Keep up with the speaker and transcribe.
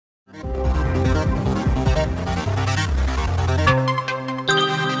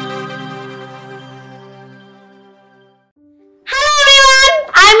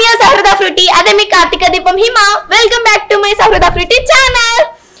Sahrudafruity, అదే మీ Karthikadeepamhima. Welcome back to my Sahrudafruity channel.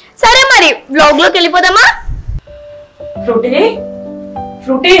 సరే మరి vlog లోకి వెళ్ళిపోదామా?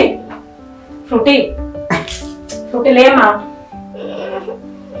 ఫ్రూటీ లేమా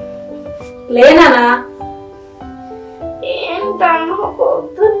లేనానా ఏంటమ్మా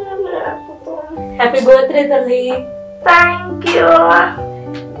హ్యాపీ బర్త్డే తల్లి. Thank you.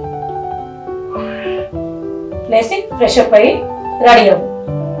 లేసి ఫ్రెష్ అప్ అయ్యి రెడీ అవ్వు,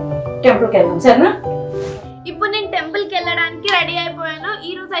 టెంపుల్కి వెళ్దాం సరేనా? ఇప్పుడు నేను టెంపుల్కి వెళ్ళడానికి రెడీ అయిపోయాను.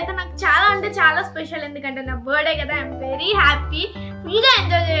 ఈ రోజు అయితే నాకు చాలా అంటే చాలా స్పెషల్, ఎందుకంటే నా బర్త్డే కదా. ఐఎమ్ వెరీ హ్యాపీ, ఫుల్గా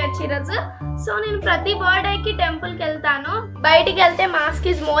ఎంజాయ్ చేయొచ్చు ఈరోజు. సో నేను ప్రతి బర్త్డేకి టెంపుల్కి వెళ్తాను. బయటికి వెళ్తే మాస్క్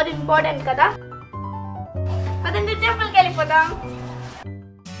ఈజ్ మోర్ ఇంపార్టెంట్ కదా. అదండి టెంపుల్కి వెళ్ళిపోదాం.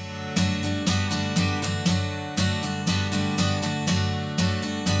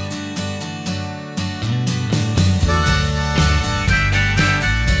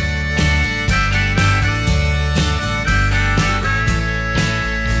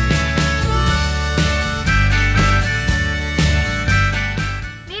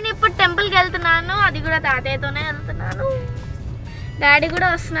 టెంపుల్కి వెళ్తున్నాను, అది కూడా తాతయ్యతోనే వెళ్తున్నాను. డాడీ కూడా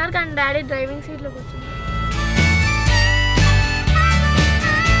వస్తున్నారు, కానీ డాడీ డ్రైవింగ్ సీట్లో కూర్చున్నారు.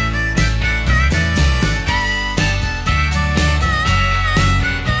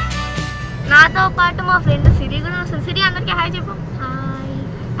 నాతో పాటు మా ఫ్రెండ్ సిరి కూడా వస్తుంది. సిరి అందరికీ హాయ్ చెప్పు. హాయ్.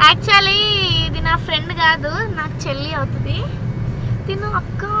 యాక్చువల్లీ ఇది నా ఫ్రెండ్ కాదు, నాకు చెల్లి అవుతుంది. తిను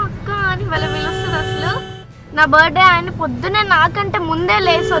అక్క అక్క అని వాళ్ళ పిలుస్తుంది. అసలు నా బర్త్డే ఆయన పొద్దునే నాకంటే ముందే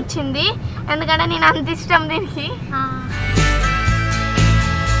లేసి వచ్చింది, ఎందుకంటే నేను అంత ఇష్టం దీనికి.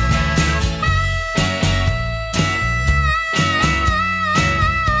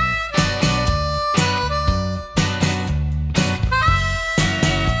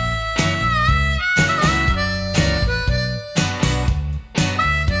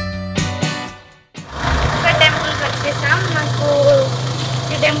 టెంపుల్కి వచ్చేసాం. నాకు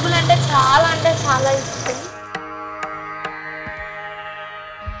ఈ టెంపుల్ అంటే చాలా ఇష్టం.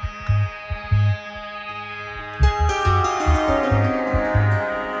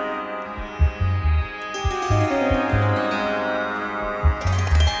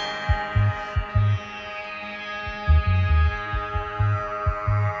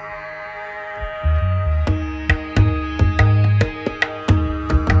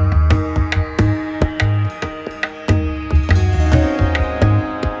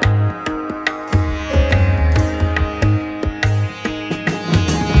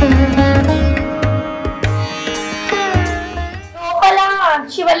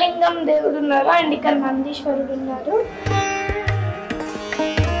 శివలింగం దేవుడు ఉన్నారు, అండ్ ఇక్కడ నందీశ్వరుడు ఉన్నారు.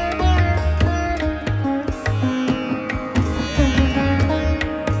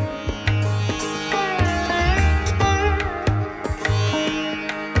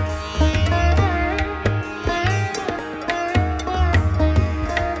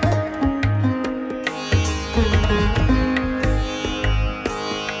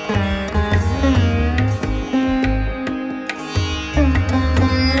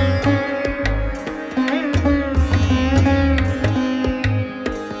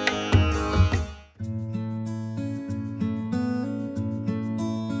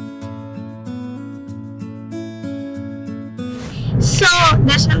 సో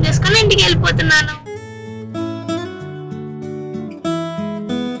దర్శనం చేసుకుని ఇంటికి వెళ్ళిపోతున్నాను.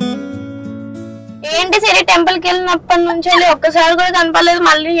 ఏంటి సరే టెంపుల్కి వెళ్ళినప్పటి నుంచి ఒక్కసారి కూడా కనపడలేదు,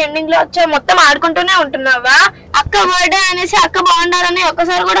 మళ్ళీ ఎండింగ్ లో వచ్చా మొత్తం ఆడుకుంటూనే ఉంటున్నావా? అక్క బర్త్డే అనేసి అక్క బాగుండాలని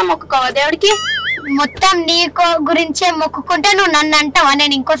ఒక్కసారి కూడా మొక్కుకోవా దేవుడికి? మొత్తం నీ గురించే మొక్కుకుంటే నువ్వు నన్ను అంటావా?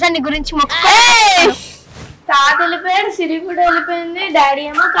 నేను ఇంకోసారి నీ గురించి మొక్కు. తాత వెళ్ళిపోయాడు, సిరి కూడా వెళ్ళిపోయింది, డాడీ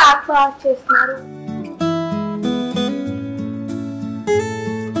ఏమో కాక్ చేస్తున్నారు.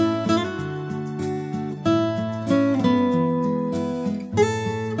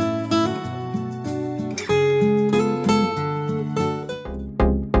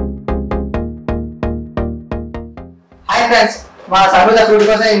 హాయ్ ఫ్రెండ్స్, మా Sahrudafruity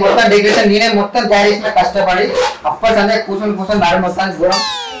కోసం ఈ మొత్తం డెకరేషన్ నేనే మొత్తం తయారు చేసిన, కష్టపడి అప్పటి సందే కూర్చొని నాడు మొత్తానికి దూరం.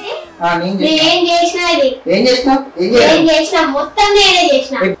 ఏం చేసినా ఏం చేసినా మొత్తం నేనే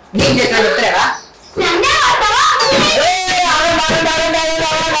చేసిన. నేను చేసిన చెప్తారా?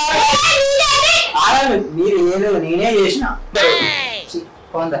 మీరు ఏదో నేనే చేసిన.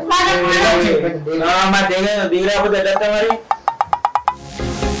 దిగరాకపోతే ఎట్లా మరి?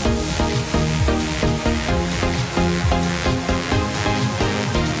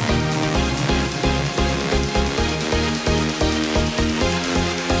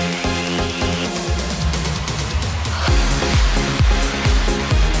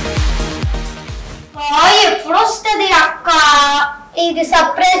 ఎప్పుడు వస్తుంది అక్క? ఈ ఇది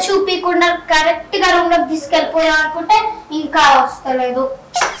సర్ప్రైజ్ చూపించకుండా కరెక్ట్ గా రూమ్ లోకి తీసుకెళ్ళిపోయా అనుకుంటే ఇంకా వస్తలేదు.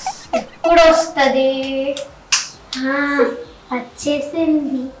 ఎప్పుడు వస్తుంది?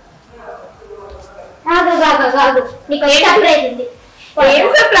 వచ్చేసింది. కాదు నీకు సర్ప్రైజ్ ఉంది. ఏం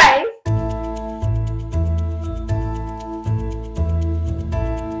సర్ప్రైజ్?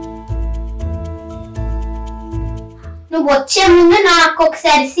 నువ్వు వచ్చే ముందు నాకు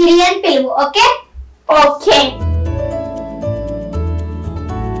ఒకసారి సిరి అని పిలువు. ఓకే? ఓకే.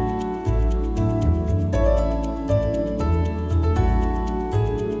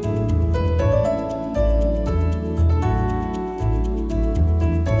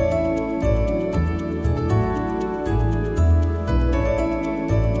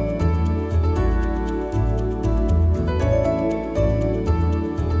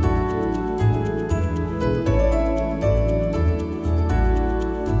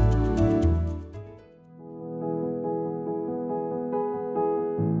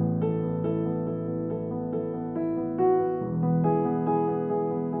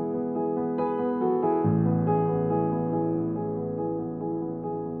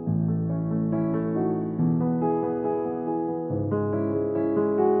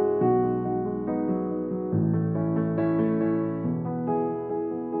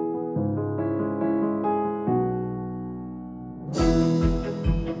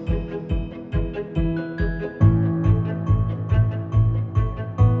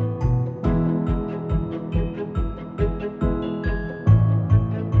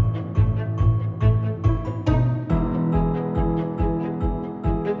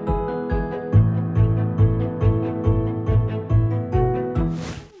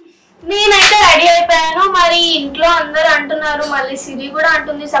 నేనైతే రెడీ అయిపోయాను. మరి ఇంట్లో అందరూ అంటున్నారు, మళ్ళీ సిరి కూడా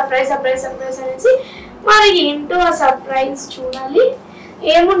అంటుంది సర్ప్రైజ్ సర్ప్రైజ్ సర్ప్రైజ్ అనేసి. మరి ఏంటో ఆ సర్ప్రైజ్ చూడాలి.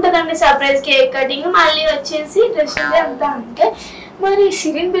 ఏముంటదండి సర్ప్రైజ్? కేక్ కటింగ్, మళ్ళీ వచ్చేసి డ్రెస్ అంతా అంటే. మరి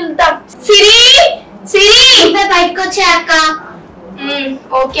సిరిని పిలుద్దాం. సిరి సిరి బయటకు వచ్చాక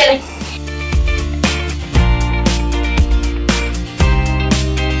ఓకేలే.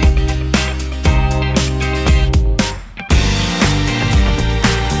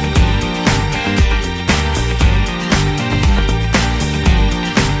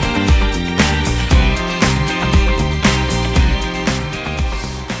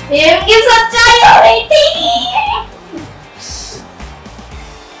 ఏం గిఫ్ట్స్ వచ్చాయో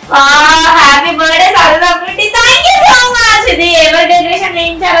happy birthday సరదాపుట్టి. Thank you so much. ఇది ఎవరి డెకరేషన్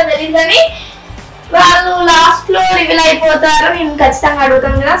చేయించారో తెలియదు కానీ వాళ్ళు లాస్ట్ లో రివీల్ అయిపోతారు. నేను ఖచ్చితంగా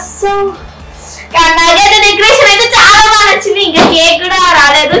అడుగుతాను కదా. సో నాకైతే డెకరేషన్ అయితే చాలా బాగా నచ్చింది. ఇంకా కేక్ కూడా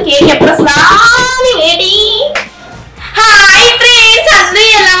రాలేదు. కేక్ ఎప్పుడు వస్తుంది? వేడి. హాయ్ ఫ్రెండ్స్, అందరూ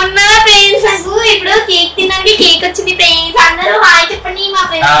ఎలా ఉన్నారు ఫ్రెండ్స్? నాకు ఇప్పుడు కేక్ తినడానికి కేక్ వచ్చింది ఫ్రెండ్స్. అందరూ హాయ్ చెప్పండి మా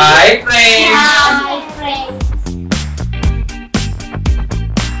friends. Hi friends. Hi friends.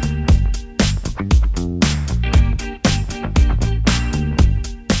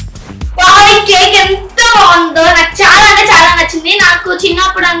 Cake ఎంత బాగుందో, నాకు చాలా అంటే చాలా నచ్చింది. నాకు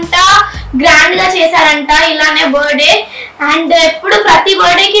చిన్నప్పుడు అంట గ్రాండ్ గా చేశారంట ఇలానే బర్త్డే. అండ్ ఎప్పుడు ప్రతి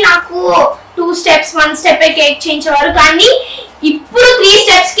బర్త్డేకి నాకు 2 స్టెప్స్ 1 స్టెప్ కేక్ చేయించేవారు, కానీ ఇప్పుడు 3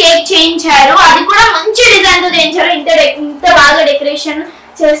 స్టెప్స్ కేక్ చేయించారు. అది కూడా మంచి డిజైన్ తో చేయించారు. ఇంత బాగా డెకరేషన్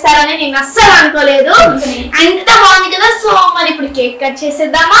చేస్తారని నేను అస్సలు అనుకోలేదు. అంత బాగుంది కదా. సో మరి ఇప్పుడు కేక్ కట్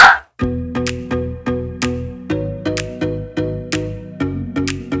చేసేద్దామా?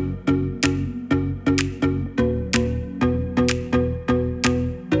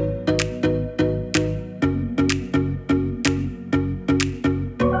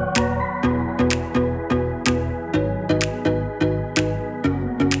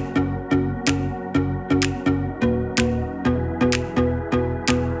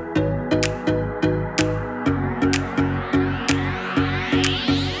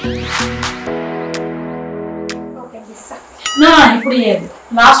 ఇప్పుడు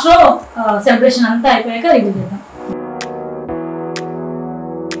లాస్ట్ లో సెలబ్రేషన్ అంతా అయిపోయాక రివ్యూ చేద్దాం.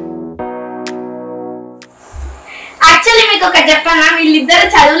 యాక్చువల్లీ మీకు ఒకటి చెప్పాను, వీళ్ళిద్దరు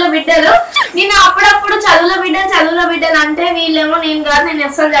చదువుల బిడ్డలు. నేను అప్పుడప్పుడు చదువుల బిడ్డలు అంటే వీళ్ళేమో నేను కాదు, నేను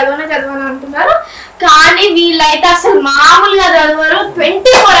అసలు చదవను అంటున్నారు. కానీ వీళ్ళైతే అసలు మామూలుగా చదవరు.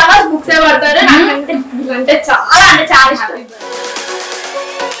 24 hours బుక్స్ పడతారు. నాకంటే చాలా ఇష్టం.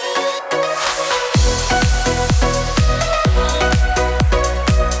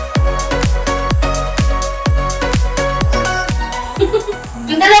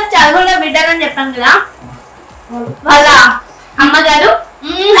 ఇంతసేపు చదువుల బిడ్డలని చెప్పాను కదా, వాళ్ళ అమ్మగారు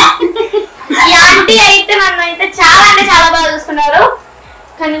ఈ ఆంటీ అయితే నన్ను అయితే చాలా బాగా చూసుకున్నారు.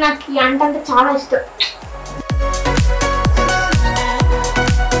 కానీ నాకు ఈ ఆంటీ అంటే చాలా ఇష్టం.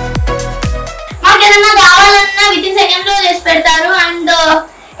 మాకు ఏదన్నా కావాలన్నా విత్ ఇన్ సెకండ్ లో చేసి చేసి పెడతారు. అండ్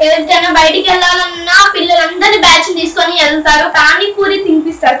ఎవరికైనా బయటికి వెళ్ళాలన్నా పిల్లలందరినీ బ్యాచ్ తీసుకొని వెళ్తారు. పానీపూరి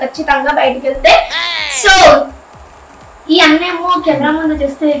తినిపిస్తారు ఖచ్చితంగా బయటికి వెళ్తే. సో ఈ అన్నేమో కెమెరా ముందు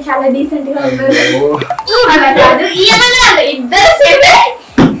చూస్తే చాలా డీసెంట్ గా ఉన్నారు. అలా కాదు, ఈ అన్న ఇద్దరు సేపే.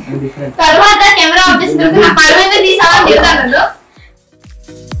 తర్వాత కెమెరా ఆఫ్ చేసిన తర్వాత నా పని మీద తీసామని తిరుగుతాను.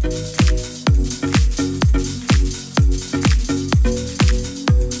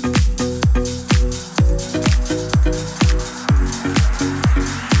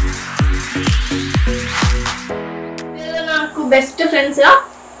 నాకు బెస్ట్ ఫ్రెండ్స్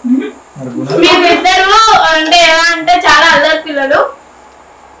మేమిద్దరు. అంటే ఎలా అంటే చాలా అల్లరి పిల్లలు.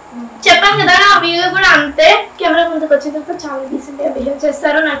 చెప్పాను కదా వీళ్ళు కూడా అంతే. కెమెరా ముందుకు వచ్చేటప్పుడు చాలా డీసెంట్ గా బిహేవ్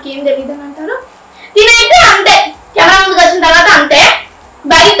చేస్తారు. నాకేం తెలియదు అని అంటారు. దీనైతే అంతే, కెమెరా ముందుకు వచ్చిన తర్వాత అంతే.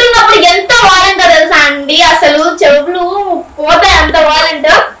 బయట ఉన్నప్పుడు ఎంత వాలంటో తెలుసా అండి, అసలు చెవులు పోతాయి అంత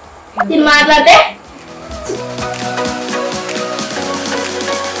వాలంట్ దీన్ని మాట్లాడితే.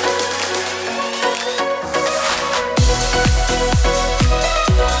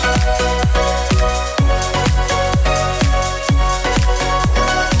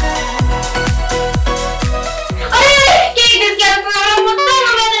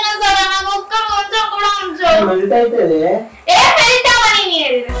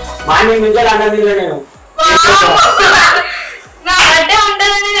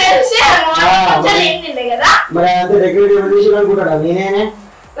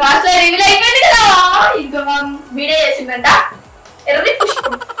 వీడియో చేసిందంట ఎర్రది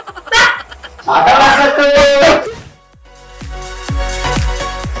పుష్పం.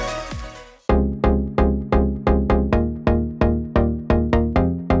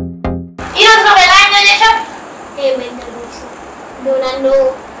 నువ్వు నన్ను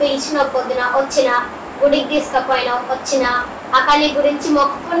పిలిచిన పొద్దున వచ్చిన, గుడికి తీసుకుపోయినా వచ్చిన, అకాలి గురించి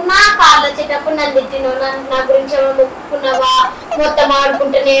మొక్కుకున్నా, కాళ్ళు వచ్చేటప్పుడు నన్ను తిట్టినావు, నా గురించి మొక్కుకున్నావా, మొత్తం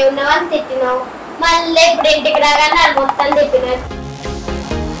ఆడుకుంటూనే ఉన్నావా అని తిట్టినావు. మళ్ళీ ఇప్పుడు ఇంటికి రాగానే నన్ను మొత్తం తిట్టినావు.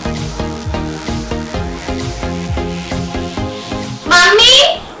 మమ్మీ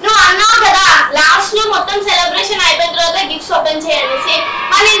నువ్వు అన్నావు కదా లాస్ట్ లో మొత్తం సెలబ్రేషన్ అయిపోయిన తర్వాత గిఫ్ట్స్ ఓపెన్ చేయాలి.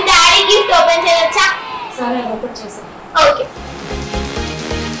 మరి డాడీ గిఫ్ట్ ఓపెన్ చేయొచ్చా? సరే ఓపెన్ చేసాం. ఓకే.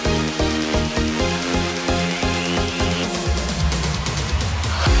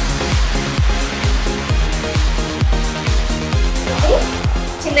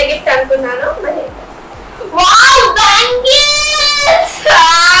 చిన్న గిఫ్ట్ అనుకున్నాను. మరి వావ్ బ్యాంగిల్స్,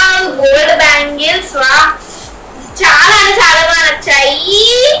 గోల్డ్ బ్యాంగిల్స్. చాలా అంటే చాలా బాగా నచ్చాయి.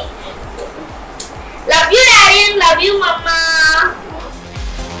 Love you daddy and love you మమ్మా.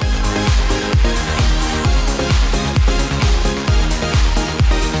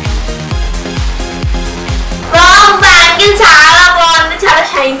 వావ్ బ్యాంగిల్ చాలా బాగుంది, చాలా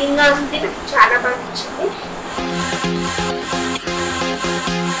షైనింగ్ గా ఉంది. నాకు చాలా బాగా నచ్చింది.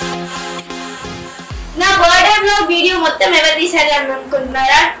 నా బర్త్డే బ్లాగ్ వీడియో మొత్తం ఎవరు తీసారు అని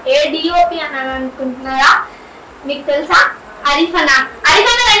అనుకుంటున్నారా? ఏ డిఓపి అని అనుకుంటున్నారా? మీకు తెలుసా? అరిఫనా.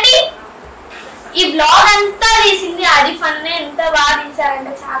 అరిఫనా రండి. ఈ బ్లాగ్ అంతా తీసింది అరిఫన్నే. ఎంత బాగా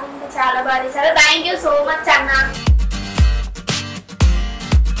తీసారంటే చాలా అంటే చాలా బాగా తీసారు. థ్యాంక్ యూ సో మచ్ అన్న.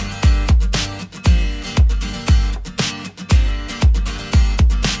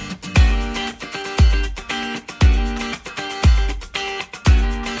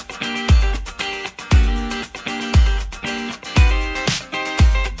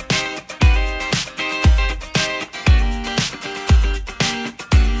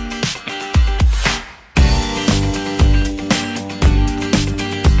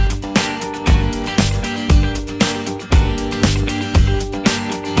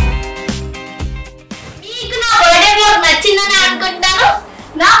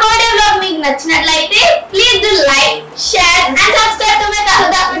 నచ్చినట్లయితే please do like, share and subscribe to my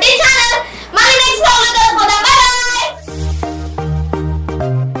Sahrudafruity